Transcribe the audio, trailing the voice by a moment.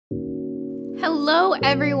Hello,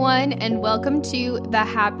 everyone, and welcome to the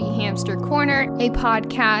Happy Hamster Corner, a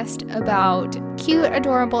podcast about cute,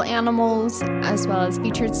 adorable animals, as well as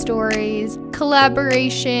featured stories,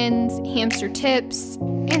 collaborations, hamster tips,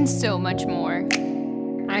 and so much more.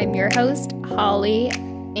 I'm your host, Holly,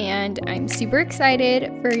 and I'm super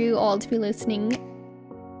excited for you all to be listening.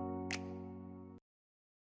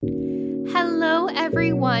 Hello,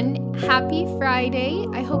 everyone. Happy Friday.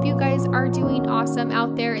 I hope you guys are doing awesome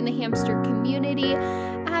out there in the hamster community.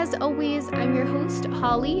 As always, I'm your host,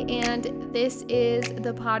 Holly, and this is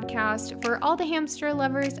the podcast for all the hamster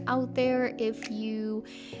lovers out there. If you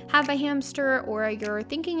have a hamster, or you're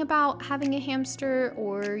thinking about having a hamster,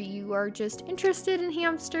 or you are just interested in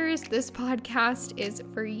hamsters, this podcast is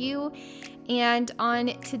for you. And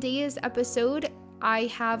on today's episode, I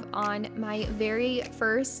have on my very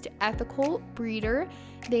first ethical breeder.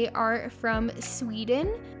 They are from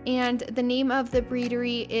Sweden, and the name of the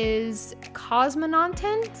breedery is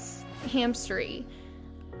Cosmonautens Hamstery.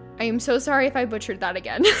 I am so sorry if I butchered that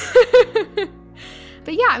again.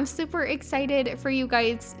 But yeah, I'm super excited for you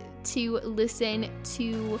guys to listen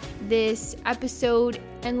to this episode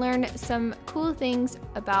and learn some cool things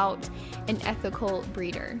about an ethical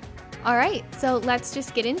breeder. All right, so let's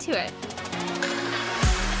just get into it.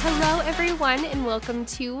 Hello, everyone, and welcome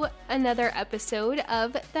to another episode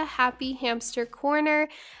of the Happy Hamster Corner.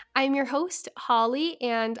 I'm your host, Holly,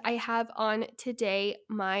 and I have on today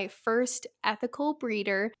my first ethical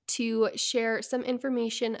breeder to share some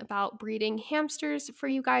information about breeding hamsters for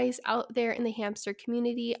you guys out there in the hamster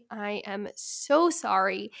community. I am so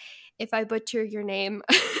sorry if I butcher your name,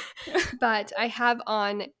 but I have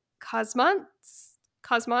on Cosmonautens.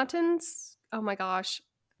 Oh my gosh.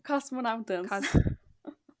 Cosmonautens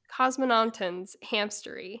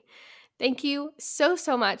Hamstery. Thank you so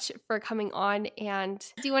much for coming on. And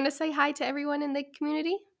do you want to say hi to everyone in the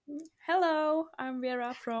community? Hello, I'm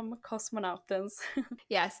Vera from Cosmonautens.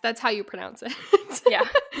 Yes, that's how you pronounce it. Yeah.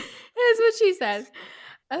 That's what she said.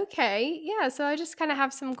 Okay, yeah, so I just kind of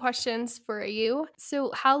have some questions for you.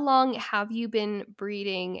 So how long have you been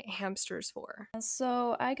breeding hamsters for?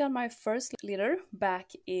 So I got my first litter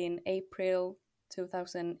back in April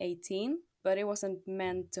 2018, but it wasn't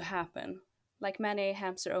meant to happen. Like many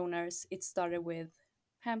hamster owners, it started with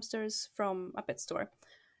hamsters from a pet store.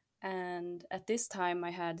 And at this time, I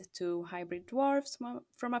had 2 hybrid dwarfs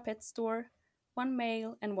from a pet store, 1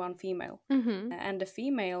 male and 1 female. Mm-hmm. And the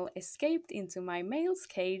female escaped into my male's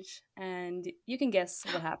cage, and you can guess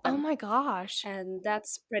what happened. Oh my gosh. And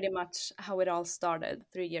that's pretty much how it all started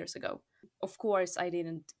 3 years ago. Of course, I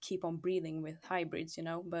didn't keep on breeding with hybrids,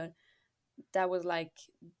 but that was like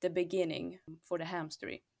the beginning for the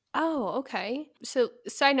hamstery. Oh, okay. So,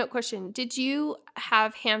 side note question, did you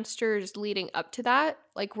have hamsters leading up to that?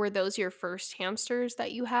 Like, were those your first hamsters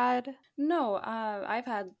that you had? No, I've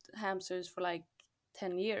had hamsters for like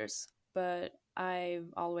 10 years, but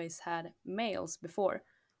I've always had males before.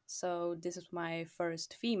 So this is my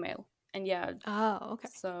first female. And yeah, Oh, okay.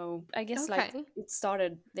 so I guess Okay. like it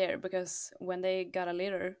started there because when they got a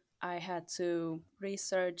litter, I had to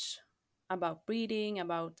research about breeding,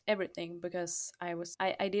 about everything because I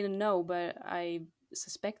didn't know, but I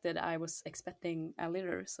suspected I was expecting a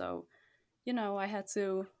litter. So, I had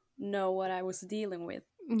to know what I was dealing with.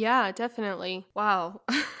 Yeah, definitely. Wow.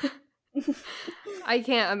 I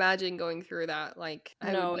can't imagine going through that. Like, I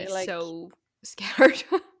would No, be like so scared.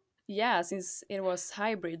 yeah, since it was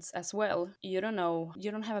hybrids as well, you don't know,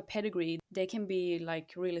 you don't have a pedigree. They can be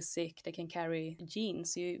like really sick. They can carry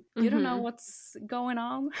genes. You don't know Mhm. what's going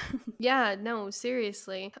on. Yeah, no,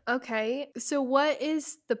 seriously. Okay. So, what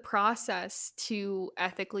is the process to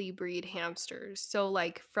ethically breed hamsters? So,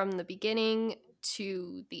 like, from the beginning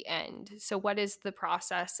to the end. So, what is the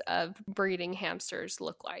process of breeding hamsters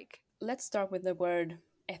look like? Let's start with the word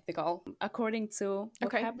ethical. According to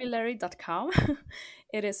Okay. vocabulary.com,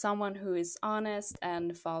 it is someone who is honest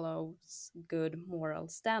and follows good moral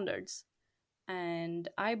standards. And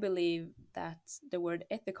I believe that the word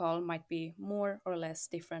ethical might be more or less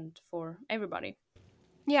different for everybody.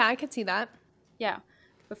 Yeah, I could see that. Yeah,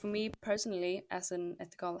 but for me personally, as an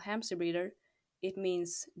ethical hamster breeder, it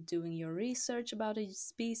means doing your research about a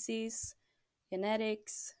species,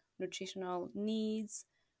 genetics, nutritional needs,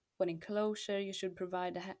 what enclosure you should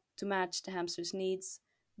provide to match the hamster's needs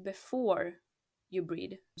before you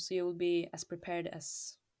breed, so you'll be as prepared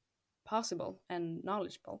as possible and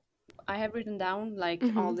knowledgeable. I have written down like all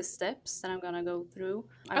Mm-hmm. the steps that I'm gonna go through.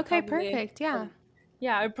 Okay, perfect. Yeah.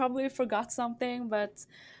 Yeah, I probably forgot something, but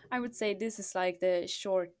I would say this is like the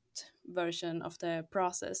short version of the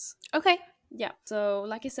process. Okay. Yeah, so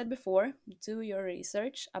like I said before, do your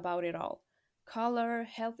research about it all. color,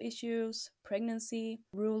 health issues, pregnancy,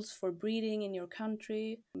 rules for breeding in your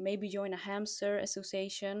country. Maybe join a hamster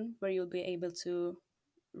association where you'll be able to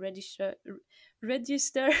register.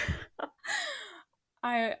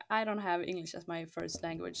 I don't have English as my first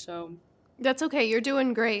language, so That's okay. You're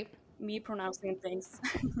doing great. me pronouncing things.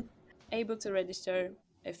 Able to register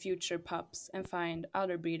future pups and find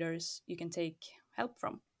other breeders you can take help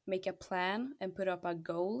from. Make a plan and put up a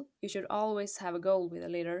goal. You should always have a goal with a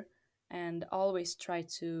litter and always try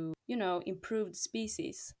to, improve the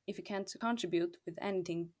species. If you can't contribute with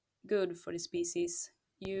anything good for the species,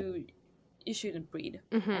 you you shouldn't breed.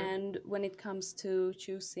 Mm-hmm. And when it comes to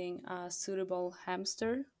choosing a suitable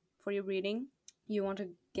hamster for your breeding, you want to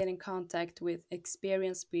get in contact with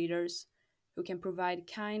experienced breeders who can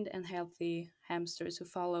provide kind and healthy hamsters who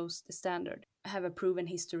follows the standard, have a proven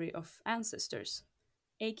history of ancestors,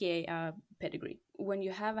 aka a pedigree. When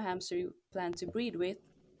you have a hamster you plan to breed with,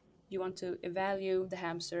 you want to evaluate the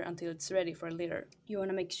hamster until it's ready for a litter. You want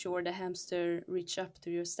to make sure the hamster reach up to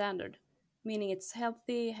your standard, meaning it's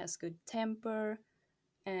healthy, has good temper,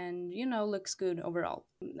 and looks good overall.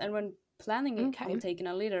 And when planning on Okay. taking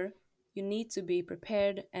a litter, you need to be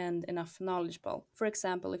prepared and enough knowledgeable. For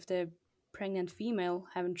example, if the pregnant female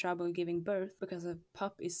having trouble giving birth because a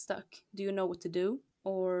pup is stuck, do you know what to do?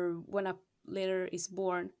 Or when a litter is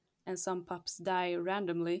born and some pups die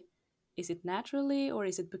randomly, is it naturally or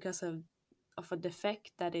is it because of a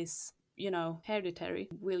defect that is, hereditary?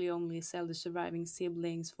 Will you only sell the surviving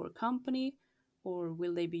siblings for company or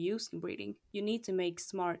will they be used in breeding? You need to make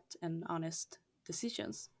smart and honest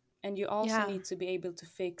decisions. And you also Yeah. need to be able to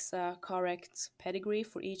fix a correct pedigree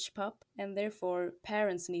for each pup, and therefore,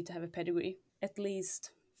 parents need to have a pedigree, at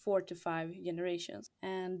least 4 to 5 generations.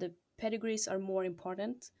 And the pedigrees are more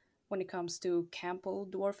important when it comes to Campbell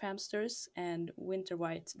dwarf hamsters and winter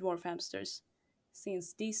white dwarf hamsters,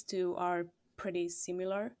 since these two are pretty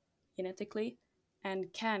similar genetically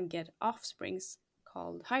and can get offsprings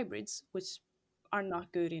called hybrids, which are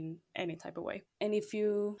not good in any type of way. And if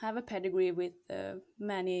you have a pedigree with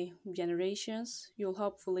many generations, you'll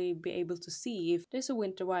hopefully be able to see if there's a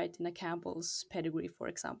winter white in a Campbell's pedigree, for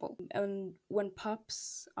example. And when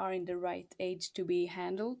pups are in the right age to be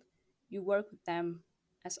handled, you work with them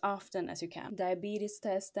as often as you can. Diabetes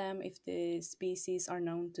test them if the species are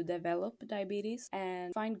known to develop diabetes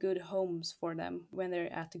and find good homes for them when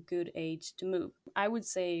they're at a good age to move. I would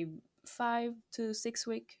say 5 to 6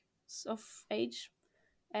 weeks of age,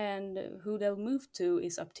 and who they'll move to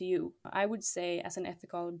is up to you. I would say, as an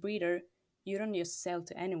ethical breeder, you don't just sell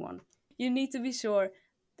to anyone. You need to be sure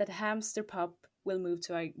that a hamster pup will move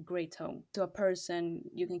to a great home, to a person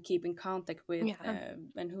you can keep in contact with, Yeah.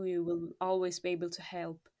 and who you will always be able to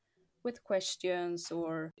help with questions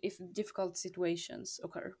or if difficult situations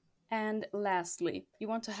occur. And lastly, you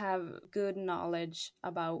want to have good knowledge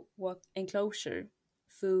about what enclosure,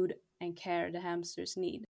 food, and care the hamsters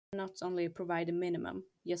need. Not only provide a minimum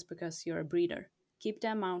just because you're a breeder. Keep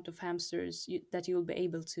the amount of hamsters that you'll be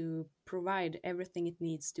able to provide everything it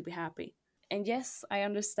needs to be happy. And yes, I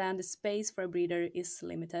understand the space for a breeder is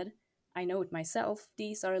limited. I know it myself.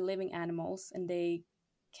 These are living animals and they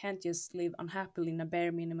can't just live unhappily in a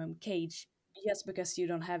bare minimum cage just because you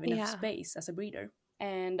don't have enough Yeah. space as a breeder.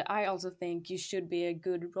 And I also think you should be a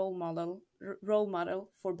good role model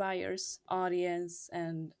for buyers, audience,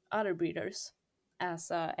 and other breeders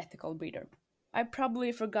as a ethical breeder. I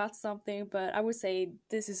probably forgot something, but I would say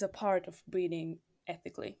this is a part of breeding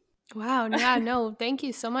ethically. Wow. Yeah. No, thank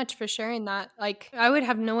you so much for sharing that. Like, I would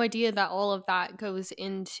have no idea that all of that goes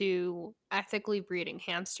into ethically breeding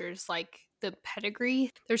hamsters. Like, the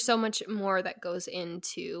pedigree, there's so much more that goes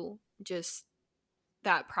into just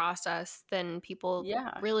that process than people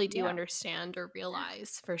Yeah, really do yeah. understand or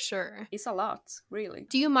realize for sure. It's a lot, really.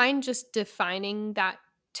 Do you mind just defining that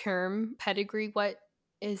term pedigree? What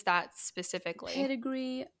is that specifically?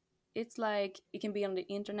 Pedigree, it's like it can be on the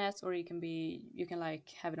internet or you can like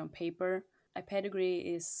have it on paper. A pedigree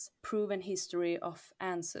is proven history of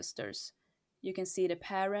ancestors. You can see the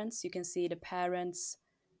parents, you can see the parents,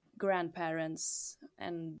 grandparents,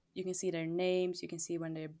 and you can see their names, you can see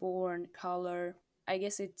when they're born, color. I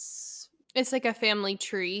guess it's It's like a family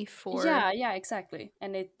tree for. yeah, yeah, exactly.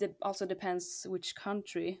 And it also depends which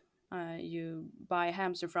country you buy a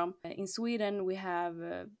hamster from. In Sweden, we have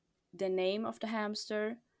the name of the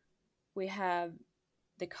hamster, we have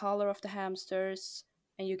the color of the hamsters,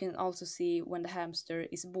 and you can also see when the hamster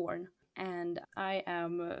is born. And I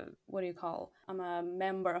am, what do you call? I'm a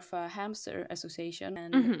member of a hamster association,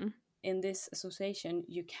 and Mhm. in this association,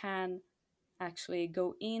 you can actually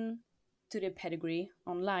go in to the pedigree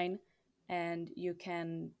online, and you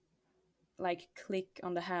can like click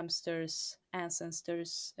on the hamster's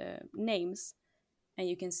ancestors' names, and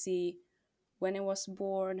you can see when it was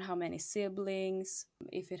born, how many siblings,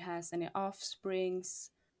 if it has any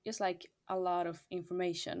offsprings, just like a lot of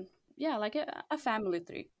information. Yeah, like a family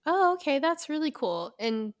tree. Oh, okay, that's really cool.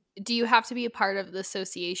 And do you have to be a part of the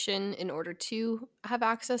association in order to have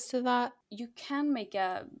access to that? You can make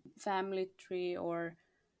a family tree or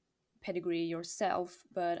pedigree yourself,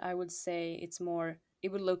 but I would say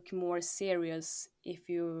it would look more serious if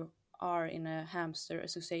you are in a hamster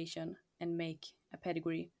association and make a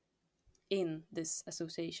pedigree in this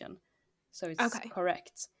association. So it's Okay.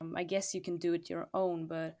 correct. I guess you can do it your own,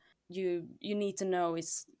 but you need to know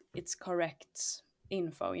it's correct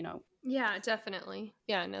info, you know. Yeah, definitely.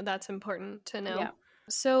 Yeah, no, that's important to know. Yeah.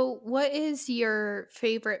 So, what is your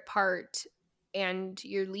favorite part and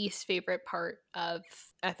your least favorite part of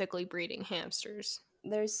ethically breeding hamsters?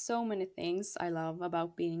 There's so many things I love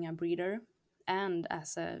about being a breeder and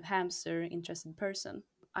as a hamster interested person.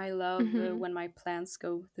 I love Mm-hmm. when my plants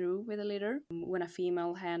go through with a litter, when a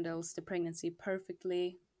female handles the pregnancy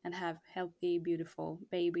perfectly and have healthy, beautiful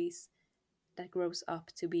babies that grows up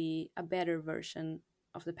to be a better version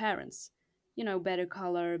of the parents. You know, better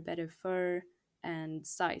color, better fur, and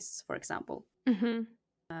size, for example. Mm-hmm.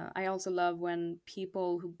 I also love when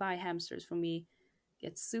people who buy hamsters from me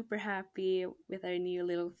get super happy with their new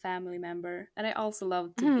little family member. And I also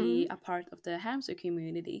love to be Mm-hmm. a part of the hamster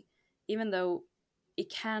community, even though it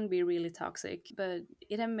can be really toxic, but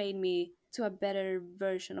it has made me to a better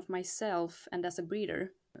version of myself and as a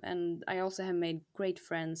breeder. And I also have made great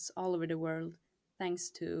friends all over the world thanks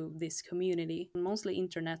to this community, mostly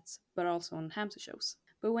internet, but also on hamster shows.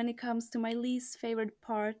 But when it comes to my least favorite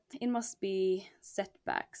part, it must be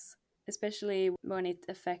setbacks, especially when it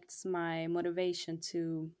affects my motivation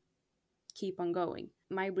to keep on going.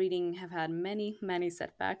 My breeding have had many, many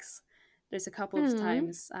setbacks. There's a couple of Mm-hmm.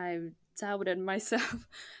 times I've doubted myself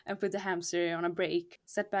and put the hamster on a break.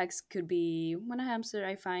 Setbacks could be when a hamster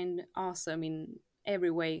I find awesome in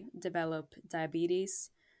every way develop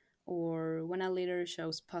diabetes, or when a litter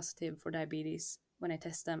shows positive for diabetes when I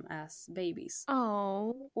test them as babies,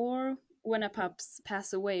 Oh, or when a pups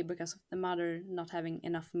pass away because of the mother not having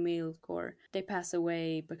enough milk, or they pass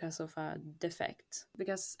away because of a defect,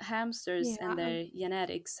 because hamsters and yeah. their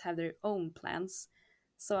genetics have their own plans.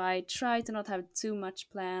 So I try to not have too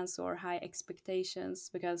much plans or high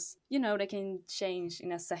expectations, because you know they can change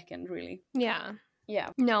in a second, really. Yeah.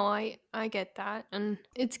 Yeah. No, I get that. And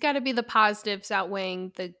it's got to be the positives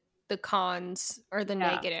outweighing the cons or the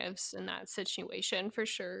Yeah. negatives in that situation for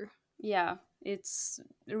sure. Yeah, it's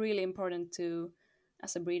really important to,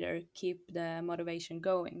 as a breeder, keep the motivation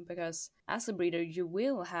going, because as a breeder you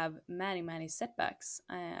will have many, many setbacks.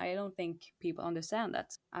 I don't think people understand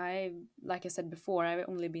that. Like I said before, I've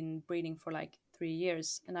only been breeding for like 3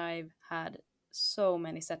 years and I've had so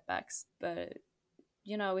many setbacks, but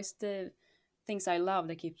you know, it's the things I love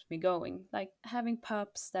that keeps me going, like having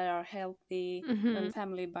pups that are healthy, when Mhm.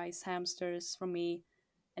 family buys hamsters from me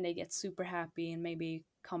and they get super happy and maybe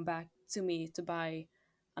come back to me to buy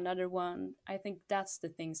another one. I think that's the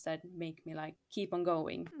things that make me like keep on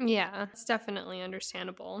going. Yeah, it's definitely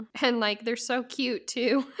understandable. And like they're so cute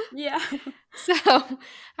too. Yeah. So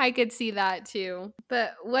I could see that too.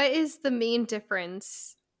 But what is the main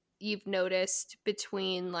difference you've noticed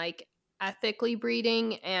between like ethically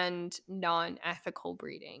breeding and non-ethical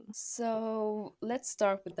breeding? So let's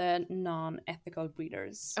start with the non ethical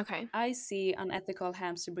breeders. Okay. I see unethical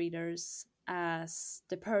hamster breeders as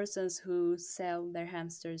the persons who sell their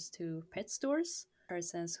hamsters to pet stores,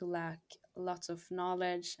 persons who lack lots of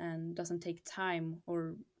knowledge and doesn't take time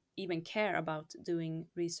or even care about doing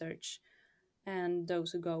research, and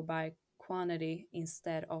those who go by quantity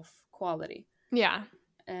instead of quality. Yeah.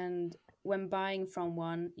 And when buying from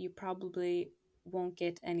one, you probably won't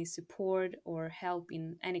get any support or help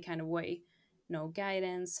in any kind of way. No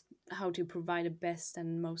guidance, how to provide the best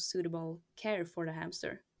and most suitable care for the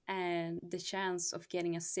hamster. And the chance of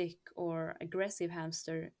getting a sick or aggressive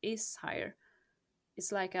hamster is higher.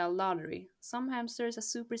 It's like a lottery. Some hamsters are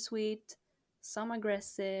super sweet, some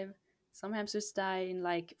aggressive, some hamsters die in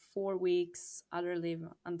like 4 weeks, other live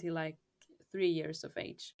until like 3 years of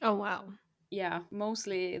age. Oh wow. Yeah,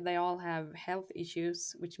 mostly they all have health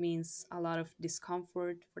issues, which means a lot of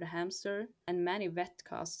discomfort for the hamster and many vet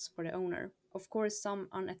costs for the owner. Of course, some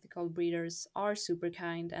unethical breeders are super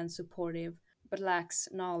kind and supportive, but lacks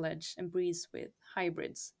knowledge and breeds with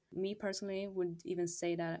hybrids. Me personally would even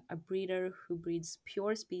say that a breeder who breeds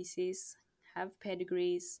pure species, have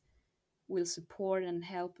pedigrees, will support and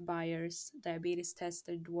help buyers diabetes test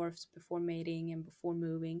their dwarfs before mating and before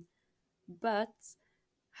moving. But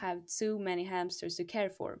have too many hamsters to care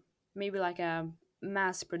for. Maybe like a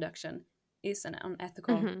mass production is an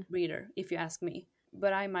unethical Hmm. breeder, if you ask me.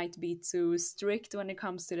 But I might be too strict when it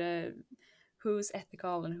comes to the who's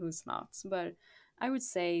ethical and who's not. But I would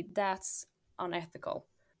say that's unethical.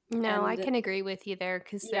 No, I And can agree with you there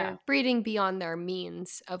because yeah, they're breeding beyond their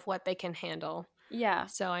means of what they can handle. yeah,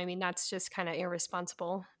 So, I mean, that's just kind of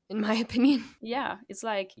irresponsible, in my opinion. yeah. It's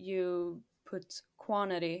like you put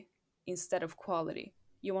quantity instead of quality.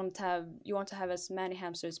 You want to have as many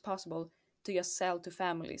hamsters as possible to just sell to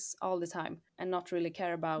families all the time and not really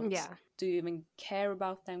care about, Yeah. do you even care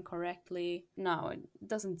about them correctly? No, it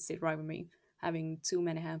doesn't sit right with me having too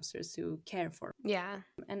many hamsters to care for. Yeah.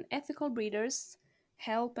 And ethical breeders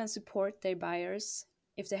help and support their buyers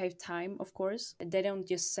if they have time, of course. They don't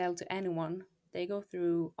just sell to anyone, they go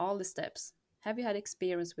through all the steps. Have you had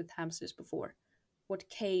experience with hamsters before? What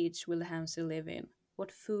cage will the hamster live in?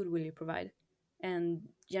 What food will you provide? And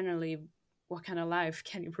generally, what kind of life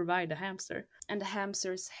can you provide a hamster? And the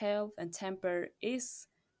hamster's health and temper is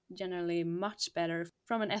generally much better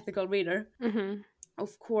from an ethical breeder. Hmm.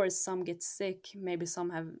 Of course, some get sick, maybe some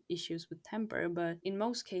have issues with temper, but in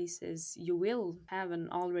most cases you will have an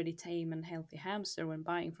already tame and healthy hamster when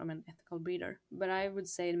buying from an ethical breeder. But I would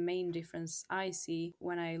say the main difference I see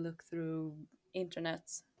when I look through internet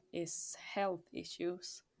is health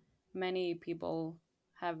issues. Many people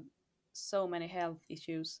have so many health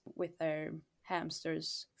issues with their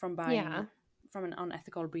hamsters from buying Yeah. from an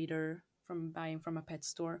unethical breeder, from buying from a pet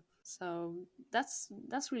store. So that's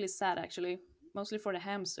really sad actually, mostly for the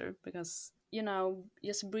hamster, because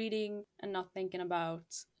just breeding and not thinking about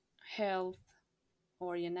health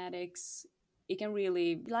or genetics, it can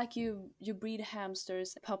really, like, you breed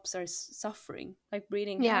hamsters, pups are suffering, like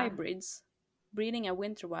breeding Yeah. hybrids, breeding a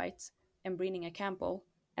winter white and breeding a Campbell.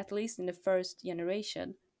 At least in the first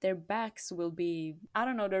generation, their backs will be, I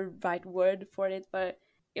don't know the right word for it, but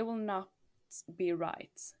it will not be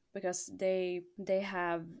right because they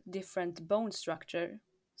have different bone structure,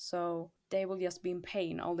 so they will just be in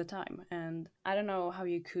pain all the time. And I don't know how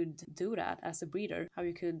you could do that as a breeder, how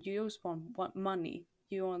you just want money,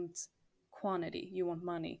 you want quantity, you want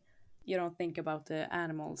money, you don't think about the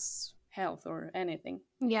animal's health or anything.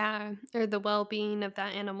 Yeah. Or the well being of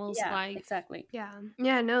that animal's Yeah, life. exactly. Yeah.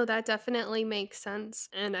 Yeah. No, that definitely makes sense.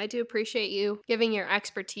 And I do appreciate you giving your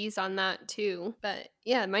expertise on that too. But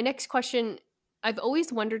yeah, my next question, I've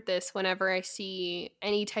always wondered this whenever I see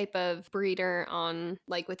any type of breeder on,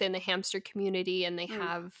 like, within the hamster community, and they Mm.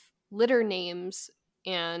 have litter names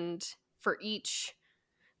and for each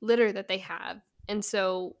litter that they have. And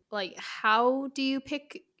so, like, how do you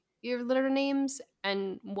pick your litter names,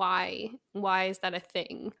 and why? Why is that a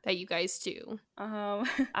thing that you guys do?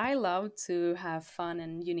 I love to have fun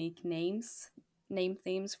and unique name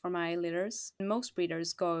themes for my litters. Most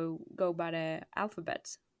breeders go by the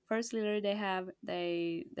alphabet. First litter they have,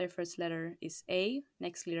 their first letter is A.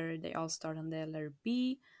 Next litter they all start on the letter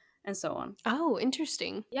B, and so on. Oh,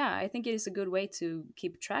 interesting. Yeah, I think it is a good way to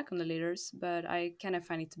keep track on the litters, but I kind of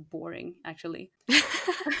find it boring actually.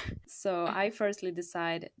 So I firstly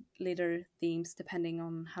decide litter themes depending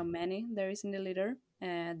on how many there is in the litter,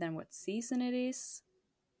 and then what season it is,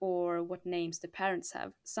 or what names the parents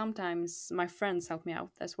have. Sometimes my friends help me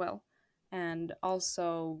out as well. And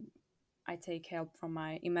also, I take help from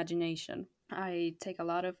my imagination. I take a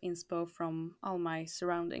lot of inspo from all my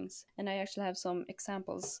surroundings. And I actually have some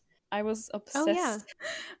examples. I was Oh, yeah. obsessed.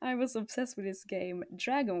 I was obsessed with this game,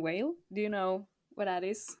 Dragon Whale. Do you know what that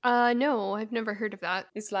is? No, I've never heard of that.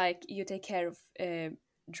 It's like you take care of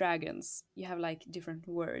dragons. You have like different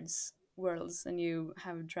worlds, and you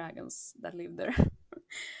have dragons that live there.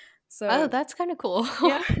 Oh, So that's kind of cool.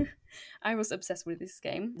 yeah, I was obsessed with this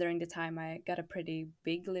game. During the time, I got a pretty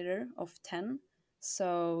big litter of 10.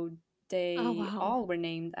 So Oh, they wow. all were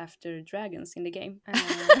named after dragons in the game.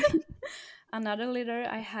 Another litter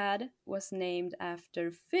I had was named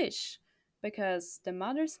after fish because the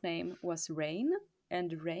mother's name was Rain,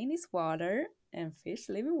 and rain is water, and fish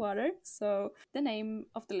live in water. So the name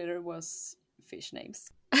of the litter was fish names.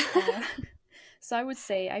 Uh, so I would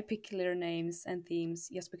say I pick litter names and themes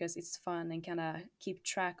just because it's fun and kind of keep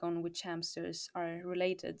track on which hamsters are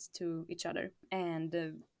related to each other. And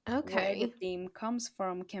where the Okay. theme comes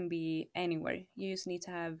from can be anywhere. You just need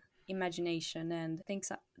to have imagination and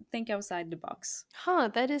think outside the box. Huh,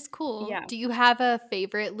 that is cool. Yeah, Do you have a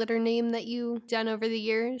favorite litter name that you've done over the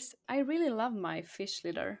years? I really love my fish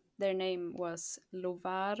litter. Their name was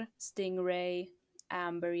Lovar, Stingray,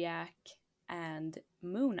 Amberjack, and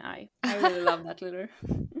Moon Eye. I really love that litter.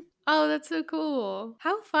 Oh, that's so cool.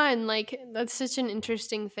 How fun. Like, that's such an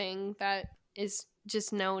interesting thing that is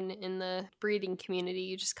just known in the breeding community.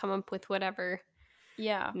 You just come up with whatever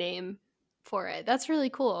Yeah. name for it. That's really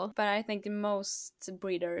cool. But I think most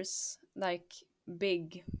breeders, like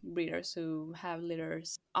big breeders who have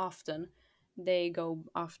litters often, they go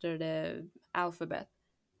after the alphabet.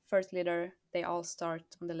 First litter, they all start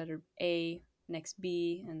on the letter A, next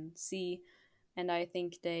B and C, and I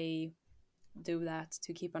think they do that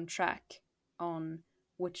to keep on track on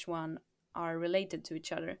which one are related to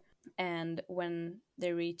each other. And when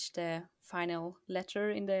they reach the final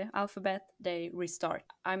letter in the alphabet, they restart.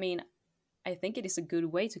 I mean, I think it is a good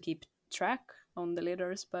way to keep track on the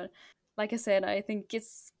litters, but like I said, I think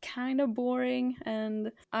it's kind of boring,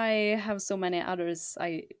 and I have so many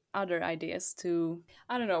other ideas to.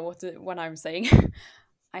 I don't know what I'm saying.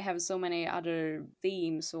 I have so many other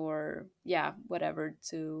themes or yeah, whatever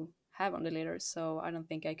to have on the litters, so I don't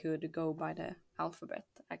think I could go by the alphabet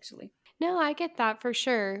actually. No, I get that for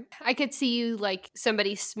sure. I could see you like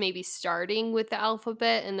somebody maybe starting with the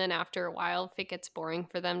alphabet and then after a while, if it gets boring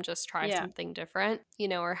for them, just try Yeah, something different,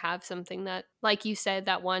 or have something that, like you said,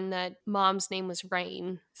 that one that mom's name was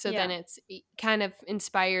Rain. So then yeah, it kind of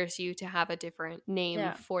inspires you to have a different name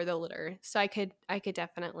yeah. for the litter. So I could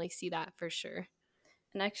definitely see that for sure.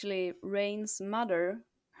 And actually, Rain's mother,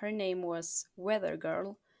 her name was Weather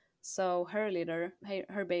Girl, so her litter,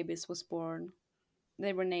 her babies was born.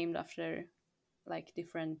 They were named after like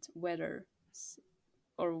different weather,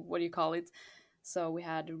 or what do you call it? So we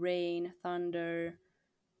had rain, thunder,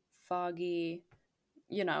 foggy,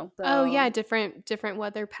 Oh yeah, So different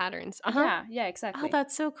weather patterns. Uh-huh. yeah, yeah, Oh, exactly.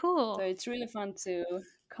 that's so So cool. it's really fun to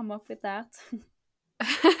come up with that.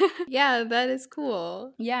 Yeah, that is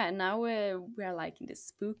cool. Yeah, and now we are like in the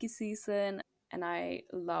spooky season, and I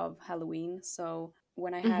love Halloween. So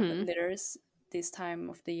when I have Mhm. litters this time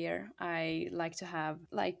of the year, I like to have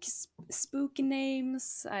like spooky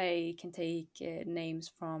names. I can take names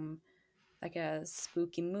from like a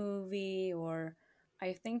spooky movie, or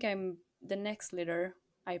I think I'm the next litter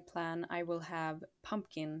I plan I will have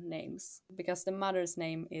pumpkin names because the mother's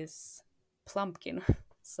name is Plumpkin.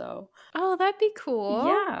 So Oh, that'd be cool.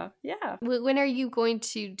 yeah, yeah. When are you going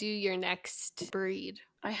to do your next breed?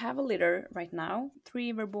 I have a litter right now.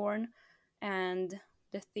 Three were born, and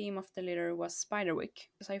the theme of the litter was Spiderwick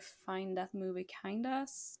because I find that movie kinda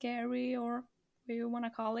scary, or what you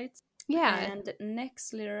wanna call it. Yeah. And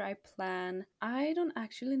next litter I plan, I don't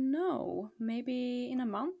actually know. Maybe in a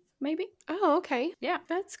month, maybe? Oh, okay. Yeah.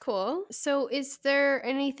 That's cool. So, is there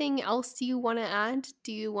anything else you want to add?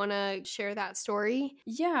 Do you want to share that story?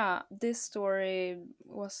 Yeah, this story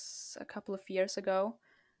was a couple of years ago.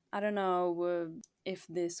 I don't know if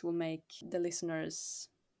this will make the listeners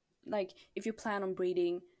like if you plan on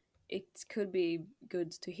breeding, it could be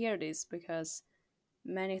good to hear this because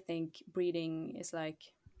many think breeding is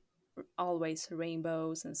like always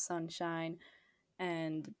rainbows and sunshine,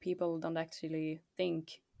 and people don't actually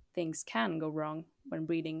think things can go wrong when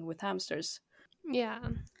breeding with hamsters. Yeah.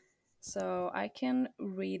 So I can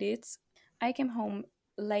read it. I came home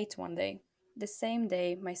late one day, the same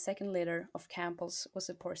day my second litter of Campbells was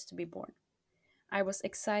supposed to be born. I was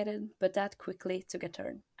excited, but that quickly took a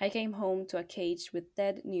turn. I came home to a cage with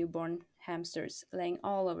dead newborn hamsters laying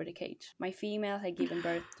all over the cage. My female had given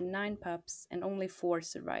birth to 9 pups and only 4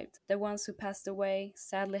 survived. The ones who passed away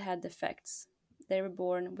sadly had defects. They were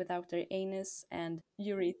born without their anus and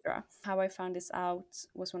urethra. How I found this out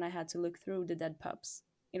was when I had to look through the dead pups.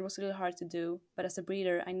 It was really hard to do, but as a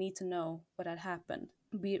breeder, I need to know what had happened.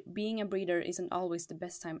 Being a breeder isn't always the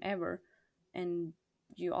best time ever, and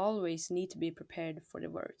you always need to be prepared for the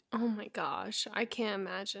word. Oh my gosh, I can't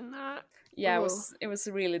imagine that. Yeah, Oh, it was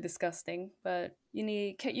really disgusting, but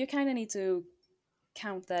you kind of need to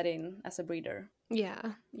count that in as a breeder. yeah.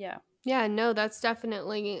 Yeah. Yeah, no, that's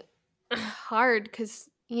definitely hard because,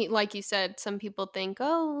 like you said, some people think,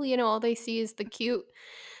 oh, all they see is the cute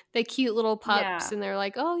little pups, Yeah. and they're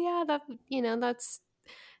like, oh yeah, that's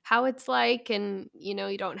how it's like, and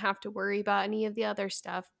you don't have to worry about any of the other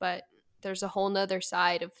stuff, but there's a whole nother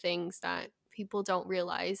side of things that people don't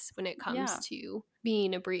realize when it comes Yeah. to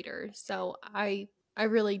being a breeder. So I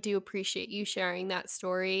really do appreciate you sharing that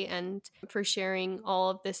story and for sharing all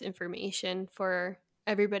of this information for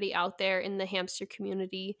everybody out there in the hamster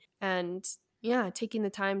community, and yeah, taking the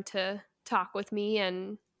time to talk with me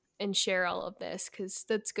and share all of this, because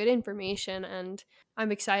that's good information, and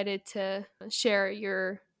I'm excited to share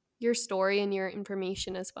your story and your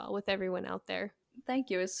information as well with everyone out there. Thank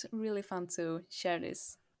you. It's really fun to share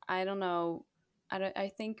this. I don't know.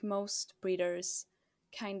 I think most breeders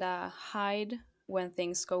kind of hide when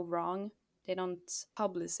things go wrong. They don't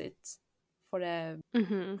publish it for the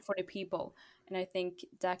Mhm. for the people. And I think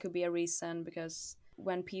that could be a reason, because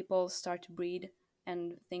when people start to breed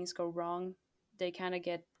and things go wrong, they kind of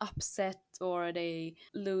get upset or they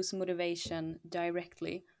lose motivation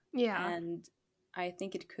directly. Yeah. And I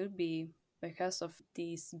think it could be because of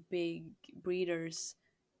these big breeders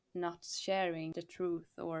not sharing the truth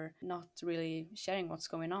or not really sharing what's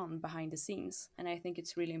going on behind the scenes. And I think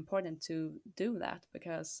it's really important to do that,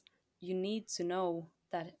 because you need to know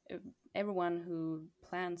that everyone who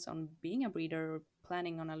plans on being a breeder or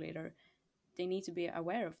planning on a litter, they need to be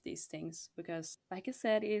aware of these things, because like I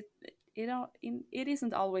said, it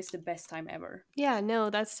isn't always the best time ever. Yeah, no,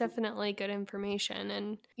 that's definitely good information.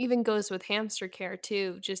 And even goes with hamster care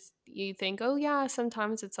too. Just you think, oh yeah,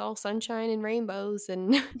 sometimes it's all sunshine and rainbows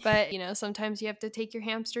and but sometimes you have to take your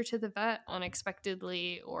hamster to the vet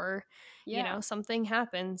unexpectedly or Yeah. something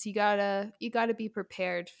happens. You gotta be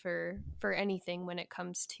prepared for anything when it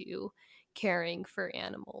comes to caring for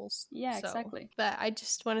animals. Yeah, So, exactly. but I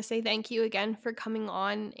just want to say thank you again for coming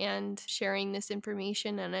on and sharing this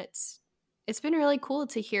information. And it's been really cool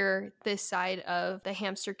to hear this side of the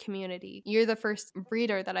hamster community. You're the first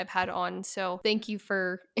breeder that I've had on, so thank you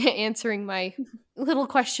for answering my little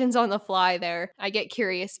questions on the fly there. I get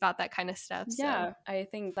curious about that kind of stuff. So, Yeah, I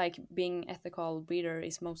think like being ethical breeder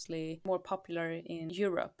is mostly more popular in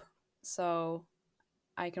Europe. So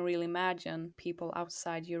I can really imagine people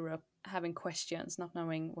outside Europe having questions, not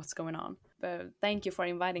knowing what's going on. But thank you for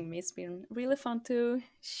inviting me. It's been really fun to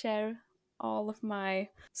share all of my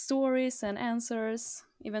stories and answers,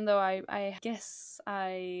 even though I guess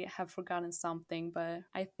I have forgotten something, but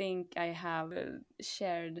I think I have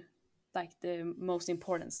shared like the most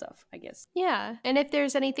important stuff, I guess. yeah. And if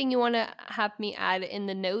there's anything you want to have me add in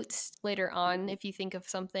the notes later on, if you think of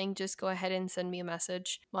something, just go ahead and send me a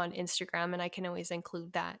message on Instagram and I can always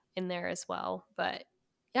include that in there as well. But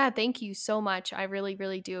yeah, thank you so much. I really,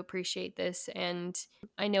 really do appreciate this. And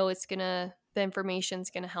I know the information's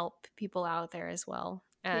going to help people out there as well.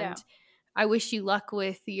 Yeah. And I wish you luck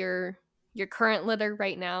with your current litter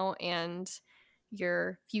right now and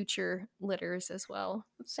your future litters as well.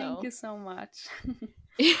 Thank So you so much.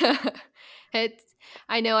 yeah, it's.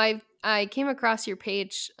 I know. I came across your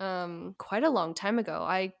page quite a long time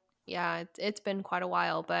ago. It's been quite a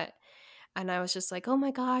while, but and I was just like, oh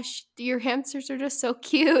my gosh, your hamsters are just so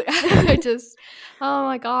cute. I just, oh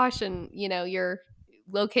my gosh, and you're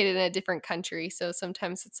located in a different country, so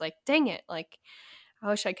sometimes it's like, dang it, like I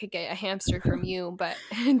wish I could get a hamster from you, but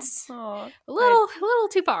it's Oh, a little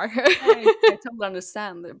too far. I totally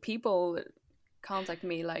understand that people contact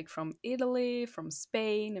me like from Italy, from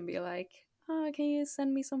Spain, and be like, "Oh, can you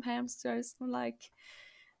send me some hamsters?" I'm like,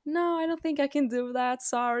 "No, I don't think I can do that.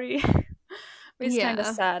 Sorry." But it's kind of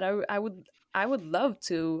Yeah. sad. I would love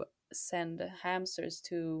to send hamsters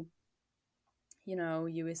to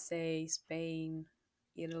USA, Spain,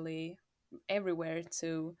 Italy, everywhere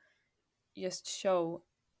to just show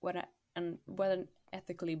what an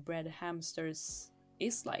ethically bred hamsters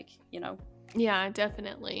is like. Yeah,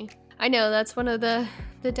 definitely. I know that's one of the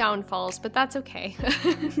downfalls, but that's okay.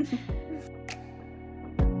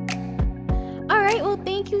 All right, well,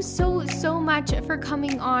 thank you so much for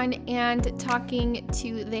coming on and talking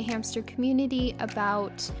to the hamster community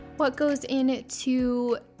about what goes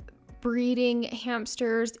into breeding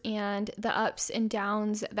hamsters and the ups and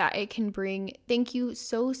downs that it can bring. Thank you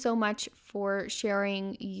so much for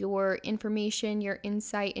sharing your information, your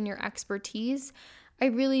insight, and your expertise. I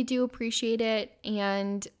really do appreciate it,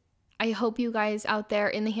 and I hope you guys out there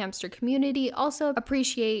in the hamster community also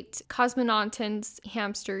appreciate Cosmonauten's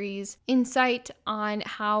Hamstery's insight on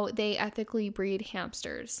how they ethically breed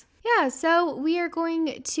hamsters. Yeah, so we are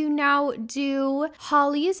going to now do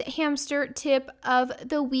Holly's hamster tip of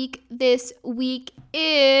the week. This week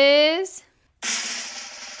is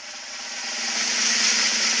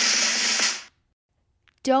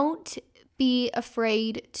don't be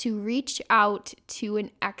afraid to reach out to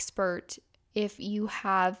an expert if you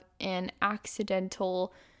have an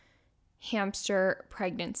accidental hamster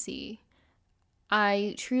pregnancy.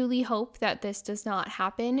 I truly hope that this does not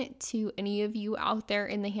happen to any of you out there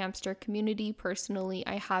in the hamster community. Personally,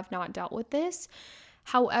 I have not dealt with this.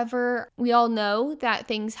 However, we all know that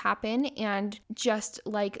things happen, and just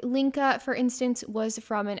like Linka, for instance, was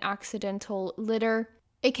from an accidental litter,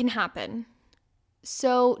 it can happen.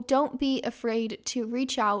 So don't be afraid to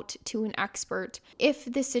reach out to an expert if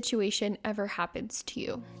this situation ever happens to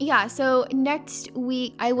you. Yeah, so next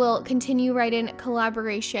week I will continue writing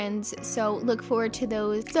collaborations, so look forward to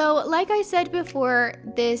those. So like I said before,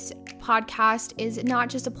 this podcast is not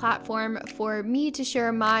just a platform for me to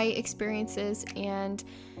share my experiences and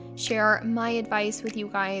share my advice with you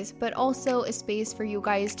guys, but also a space for you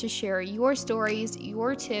guys to share your stories,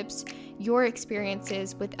 your tips, your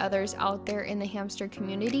experiences with others out there in the hamster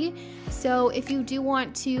community. So if you do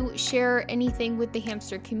want to share anything with the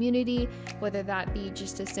hamster community, whether that be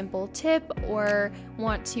just a simple tip or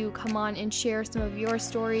want to come on and share some of your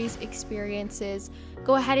stories, experiences,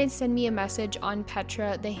 go ahead and send me a message on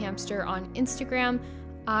Petra the Hamster on Instagram.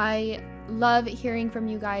 I love hearing from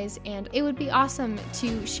you guys, and it would be awesome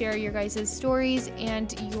to share your guys' stories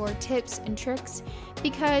and your tips and tricks,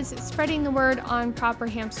 because spreading the word on proper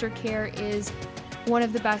hamster care is one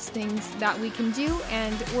of the best things that we can do,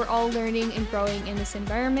 and we're all learning and growing in this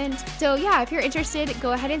environment. So yeah, if you're interested,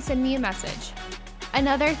 go ahead and send me a message.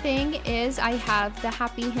 Another thing is I have the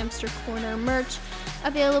Happy Hamster Corner merch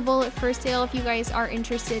available for sale if you guys are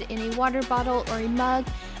interested in a water bottle or a mug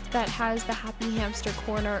that has the Happy Hamster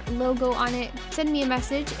Corner logo on it. Send me a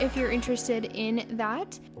message if you're interested in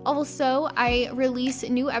that. Also, I release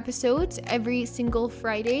new episodes every single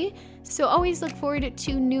Friday, so always look forward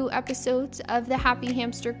to new episodes of the Happy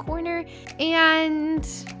Hamster Corner. And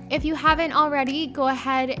if you haven't already, go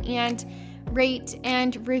ahead and rate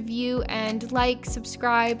and review and like,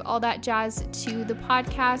 subscribe, all that jazz to the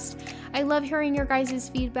podcast. I love hearing your guys'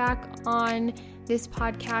 feedback on this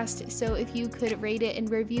podcast, so if you could rate it and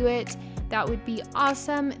review it, that would be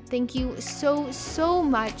awesome. Thank you so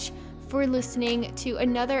much for listening to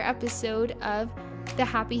another episode of the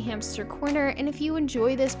Happy Hamster Corner. And if you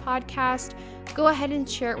enjoy this podcast, go ahead and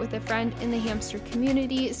share it with a friend in the hamster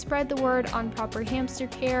community. Spread the word on proper hamster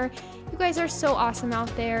care. You guys are so awesome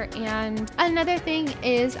out there. And another thing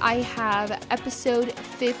is I have episode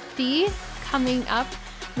 50 coming up,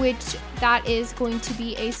 which that is going to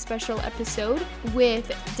be a special episode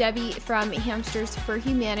with Debbie from Hamsters for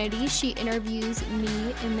Humanity. She interviews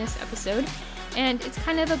me in this episode, and it's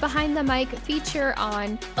kind of a behind the mic feature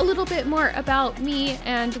on a little bit more about me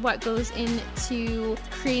and what goes into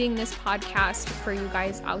creating this podcast for you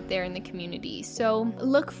guys out there in the community. So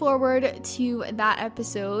look forward to that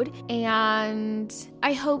episode, and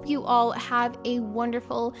I hope you all have a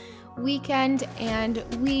wonderful weekend and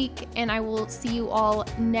week, and I will see you all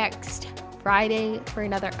next Friday for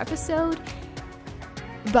another episode.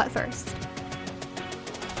 But first,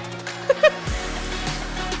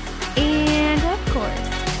 and of course,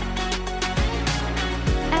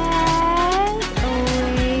 as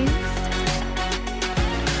always,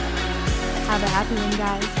 have a happy one,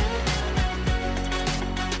 guys.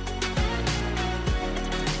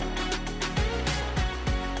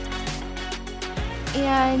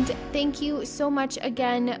 And thank you so much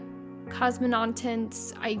again,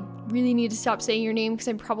 Cosmonautants. I really need to stop saying your name because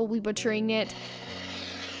I'm probably butchering it.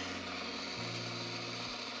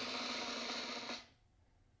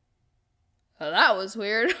 Oh, that was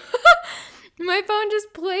weird. My phone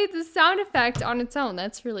just played the sound effect on its own.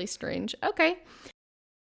 That's really strange. Okay.